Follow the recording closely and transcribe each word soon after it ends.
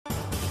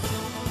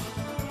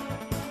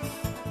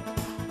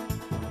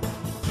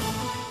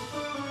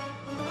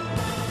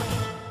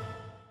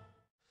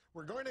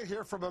We're going to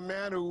hear from a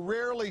man who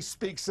rarely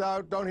speaks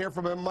out, don't hear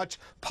from him much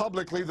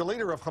publicly, the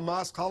leader of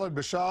Hamas, Kahled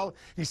Meshaal.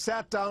 He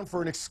sat down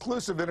for an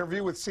exclusive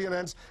interview with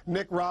CNN's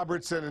Nick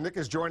Robertson, and Nick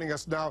is joining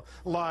us now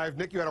live.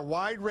 Nick, you had a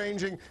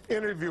wide-ranging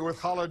interview with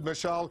Kahled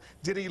Meshaal.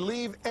 Did he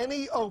leave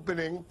any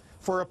opening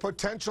for a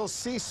potential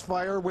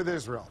ceasefire with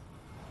Israel?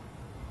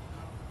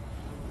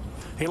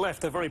 He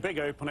left a very big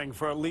opening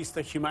for at least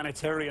a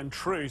humanitarian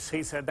truce.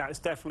 He said that's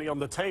definitely on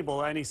the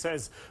table. And he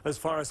says, as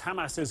far as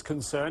Hamas is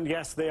concerned,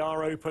 yes, they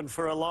are open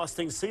for a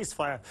lasting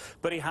ceasefire.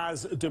 But he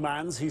has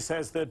demands. He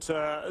says that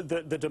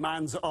the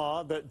demands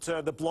are that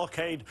the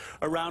blockade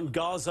around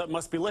Gaza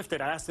must be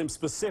lifted. I asked him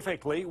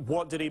specifically,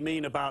 what did he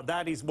mean about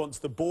that? He wants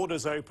the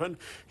borders open.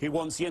 He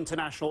wants the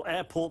international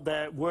airport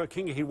there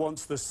working. He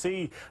wants the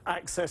sea,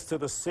 access to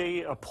the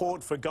sea, a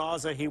port for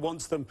Gaza. He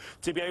wants them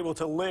to be able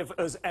to live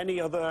as any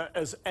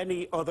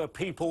other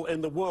people in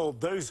the world.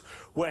 Those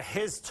were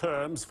his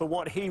terms for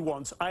what he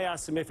wants. I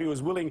asked him if he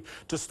was willing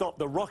to stop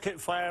the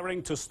rocket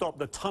firing, to stop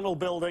the tunnel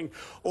building.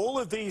 All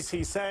of these,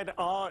 he said,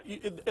 are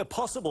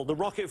possible. The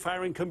rocket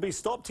firing can be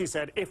stopped, he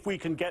said, if we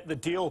can get the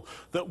deal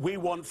that we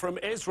want from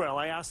Israel.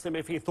 I asked him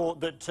if he thought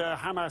that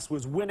Hamas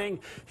was winning.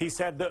 He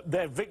said that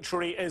their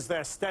victory is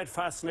their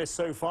steadfastness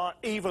so far,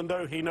 even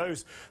though he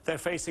knows they're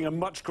facing a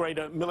much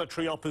greater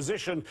military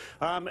opposition.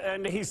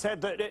 And he said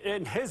that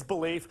in his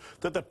belief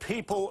that the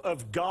people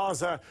of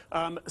Gaza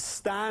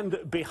stand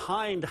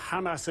behind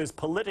Hamas's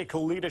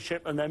political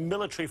leadership and their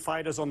military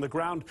fighters on the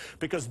ground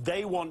because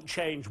they want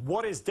change.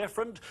 What is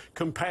different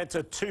compared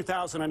to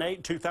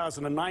 2008,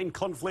 2009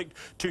 conflict,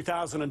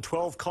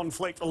 2012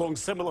 conflict along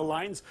similar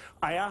lines?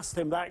 I asked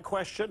him that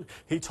question.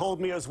 He told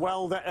me as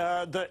well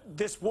that, that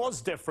this was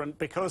different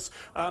because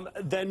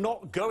they're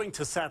not going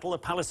to settle. The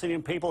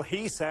Palestinian people,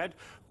 he said,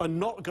 are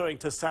not going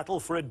to settle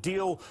for a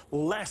deal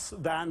less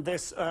than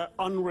this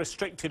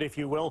unrestricted, if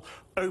you will,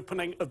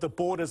 opening of the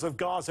borders of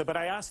Gaza. But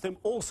I asked him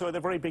also at the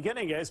very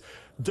beginning is,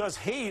 does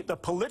he, the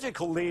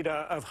political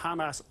leader of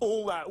Hamas,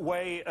 all that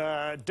way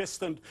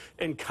distant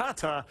in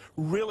Qatar,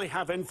 really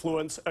have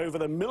influence over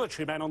the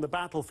military men on the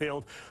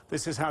battlefield?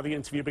 This is how the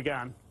interview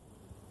began.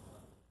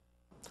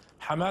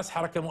 Hamas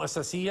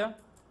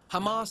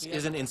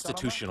is an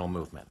institutional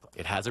movement.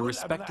 It has a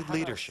respected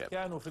leadership.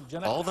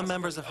 All the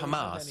members of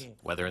Hamas,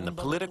 whether in the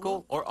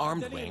political or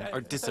armed wing,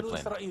 are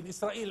disciplined.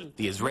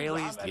 The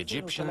Israelis, the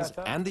Egyptians,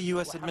 and the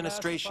U.S.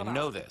 administration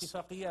know this.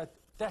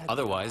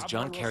 Otherwise,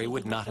 John Kerry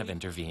would not have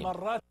intervened.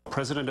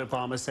 President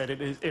Obama said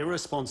it is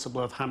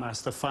irresponsible of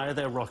Hamas to fire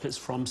their rockets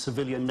from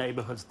civilian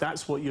neighborhoods.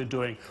 That's what you're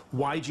doing.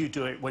 Why do you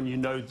do it when you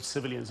know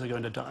civilians are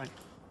going to die?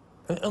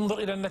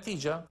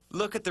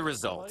 Look at the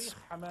results.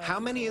 How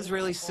many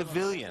Israeli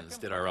civilians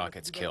did our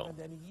rockets kill?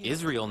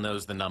 Israel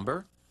knows the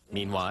number.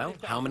 Meanwhile,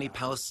 how many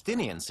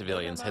Palestinian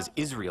civilians has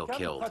Israel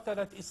killed?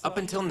 Up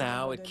until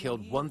now, it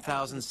killed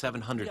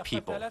 1,700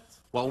 people,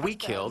 while we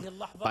killed,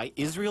 by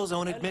Israel's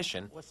own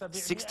admission,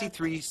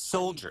 63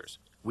 soldiers.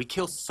 We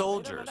kill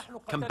soldiers,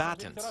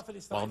 combatants,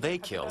 while they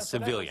kill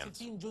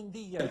civilians.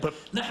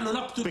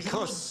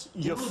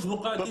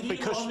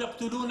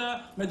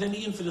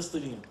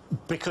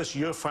 Because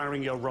you're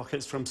firing your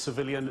rockets from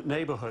civilian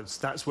neighborhoods.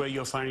 That's where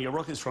you're firing your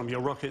rockets from.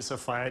 Your rockets are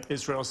fired,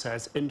 Israel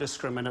says,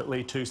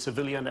 indiscriminately to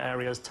civilian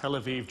areas, Tel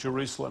Aviv,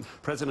 Jerusalem.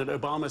 President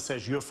Obama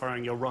says you're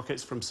firing your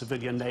rockets from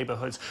civilian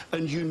neighborhoods,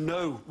 and you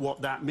know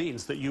what that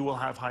means, that you will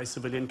have high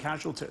civilian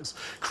casualties.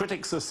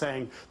 Critics are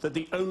saying that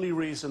the only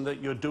reason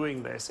that you're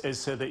doing this is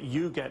so that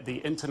you get the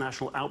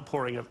international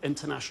outpouring of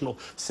international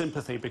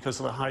sympathy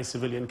because of the high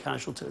civilian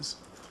casualties.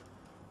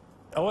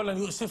 It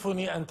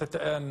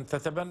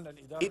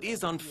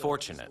is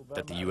unfortunate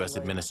that the U.S.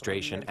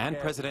 administration and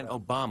President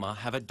Obama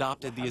have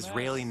adopted the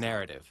Israeli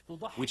narrative,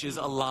 which is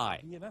a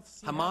lie.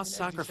 Hamas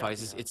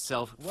sacrifices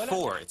itself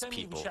for its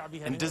people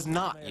and does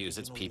not use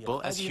its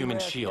people as human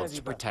shields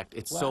to protect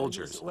its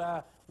soldiers.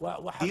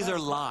 These are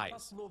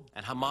lies,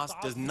 and Hamas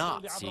does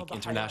not seek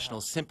international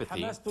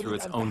sympathy through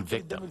its own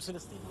victims.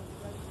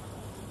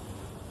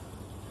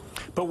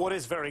 But what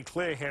is very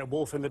clear here,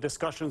 Wolf, in the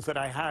discussions that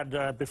I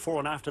had before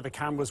and after the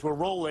cameras were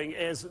rolling,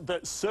 is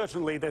that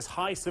certainly this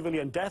high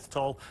civilian death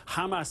toll,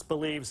 Hamas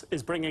believes,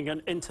 is bringing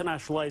an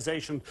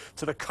internationalization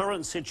to the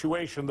current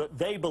situation that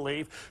they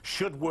believe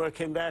should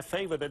work in their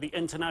favor, that the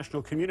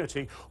international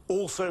community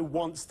also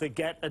wants to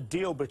get a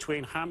deal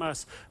between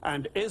Hamas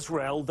and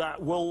Israel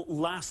that will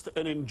last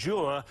and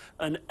endure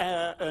and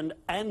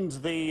end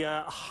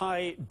the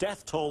high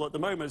death toll at the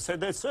moment. So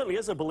there certainly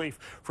is a belief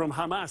from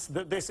Hamas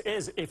that this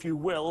is, if you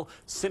will,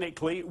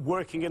 cynically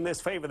working in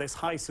this favor, this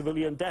high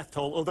civilian death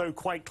toll, although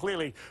quite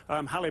clearly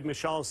Kahled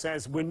Meshaal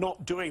says we're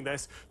not doing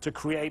this to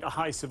create a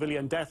high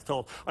civilian death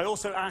toll. I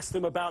also asked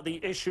him about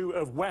the issue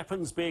of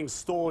weapons being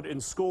stored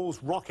in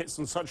schools, rockets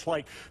and such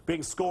like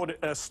being stored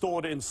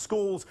in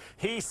schools.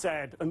 He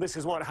said, and this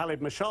is what Kahled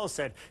Meshaal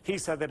said, he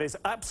said that is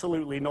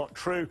absolutely not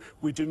true.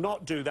 We do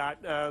not do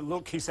that.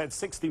 Look, he said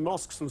 60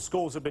 mosques and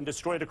schools have been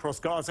destroyed across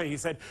Gaza. He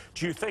said,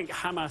 do you think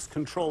Hamas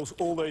controls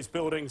all those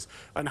buildings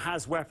and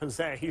has weapons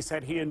there? He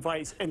said he invited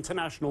invites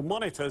international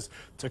monitors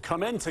to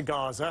come into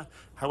Gaza.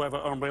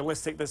 However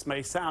unrealistic this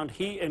may sound,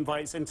 he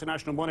invites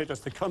international monitors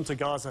to come to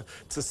Gaza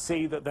to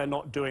see that they're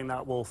not doing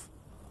that, Wolf.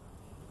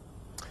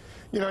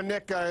 You know,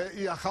 Nick,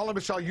 Kahled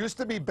Meshaal used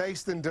to be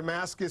based in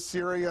Damascus,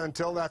 Syria,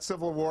 until that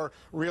civil war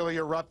really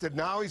erupted.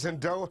 Now he's in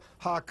Doha,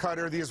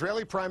 Qatar. The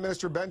Israeli Prime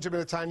Minister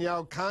Benjamin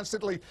Netanyahu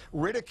constantly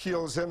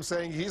ridicules him,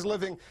 saying he's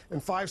living in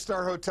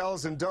five-star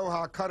hotels in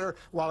Doha, Qatar,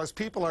 while his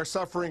people are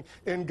suffering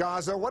in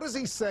Gaza. What does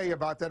he say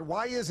about that?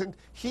 Why isn't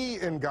he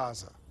in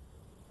Gaza?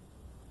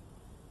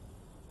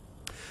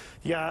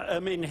 Yeah, I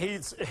mean,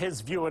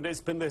 his view, and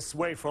it's been this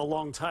way for a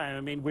long time.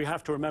 I mean, we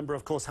have to remember,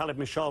 of course, Kahled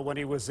Meshaal, when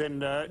he was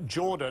in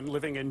Jordan,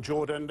 living in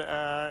Jordan,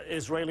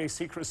 Israeli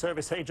Secret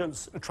Service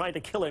agents tried to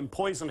kill him,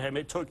 poison him.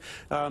 It took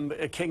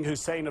King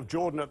Hussein of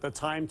Jordan at the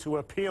time to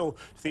appeal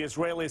to the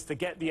Israelis to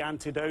get the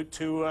antidote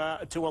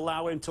to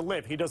allow him to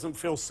live. He doesn't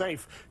feel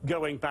safe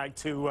going back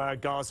to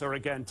Gaza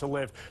again to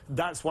live.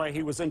 That's why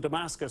he was in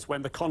Damascus.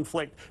 When the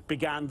conflict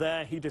began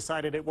there, he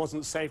decided it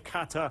wasn't safe.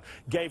 Qatar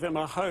gave him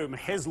a home.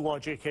 His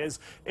logic is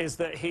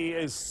that he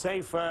is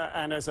safer,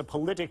 and as a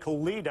political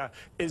leader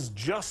is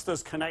just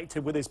as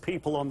connected with his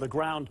people on the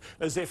ground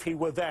as if he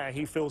were there.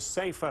 He feels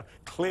safer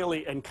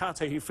clearly in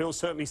Qatar. He feels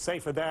certainly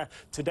safer there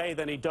today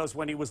than he does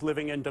when he was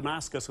living in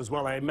Damascus as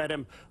well. I met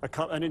him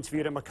and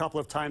interviewed him a couple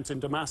of times in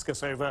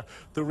Damascus over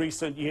the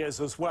recent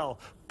years as well.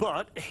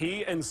 But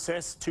he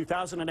insists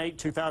 2008,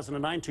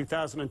 2009,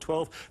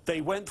 2012,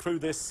 they went through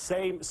this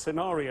same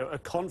scenario, a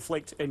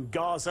conflict in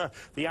Gaza,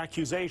 the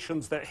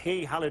accusations that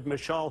he, Kahled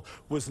Meshaal,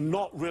 was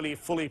not really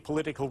fully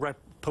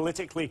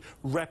politically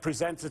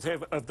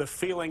representative of the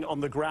feeling on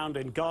the ground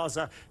in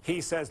Gaza.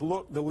 He says,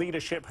 look, the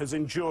leadership has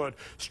endured.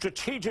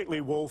 Strategically,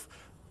 Wolf,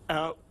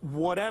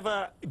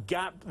 whatever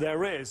gap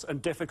there is and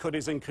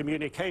difficulties in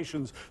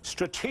communications,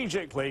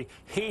 strategically,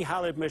 he,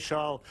 Kahled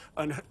Meshaal,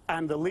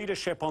 and the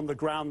leadership on the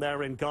ground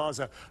there in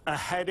Gaza are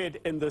headed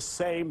in the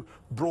same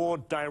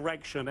broad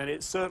direction. And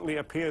it certainly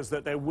appears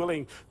that they're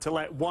willing to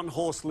let one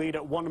horse lead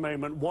at one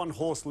moment, one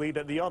horse lead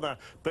at the other.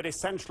 But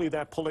essentially,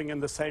 they're pulling in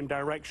the same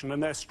direction.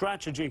 And their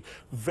strategy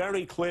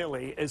very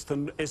clearly is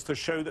to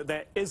show that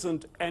there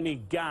isn't any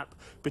gap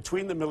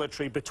between the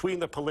military, between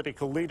the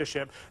political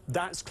leadership.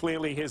 That's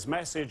clearly his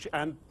message.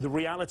 And the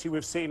reality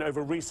we've seen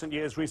over recent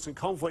years, recent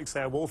conflicts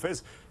there, Wolf,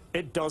 is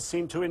it does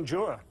seem to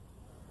endure.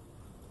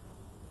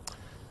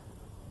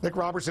 Nick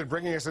Robertson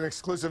bringing us an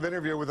exclusive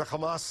interview with the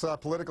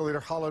Hamas political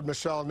leader Kahled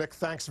Meshaal. Nick,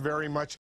 thanks very much.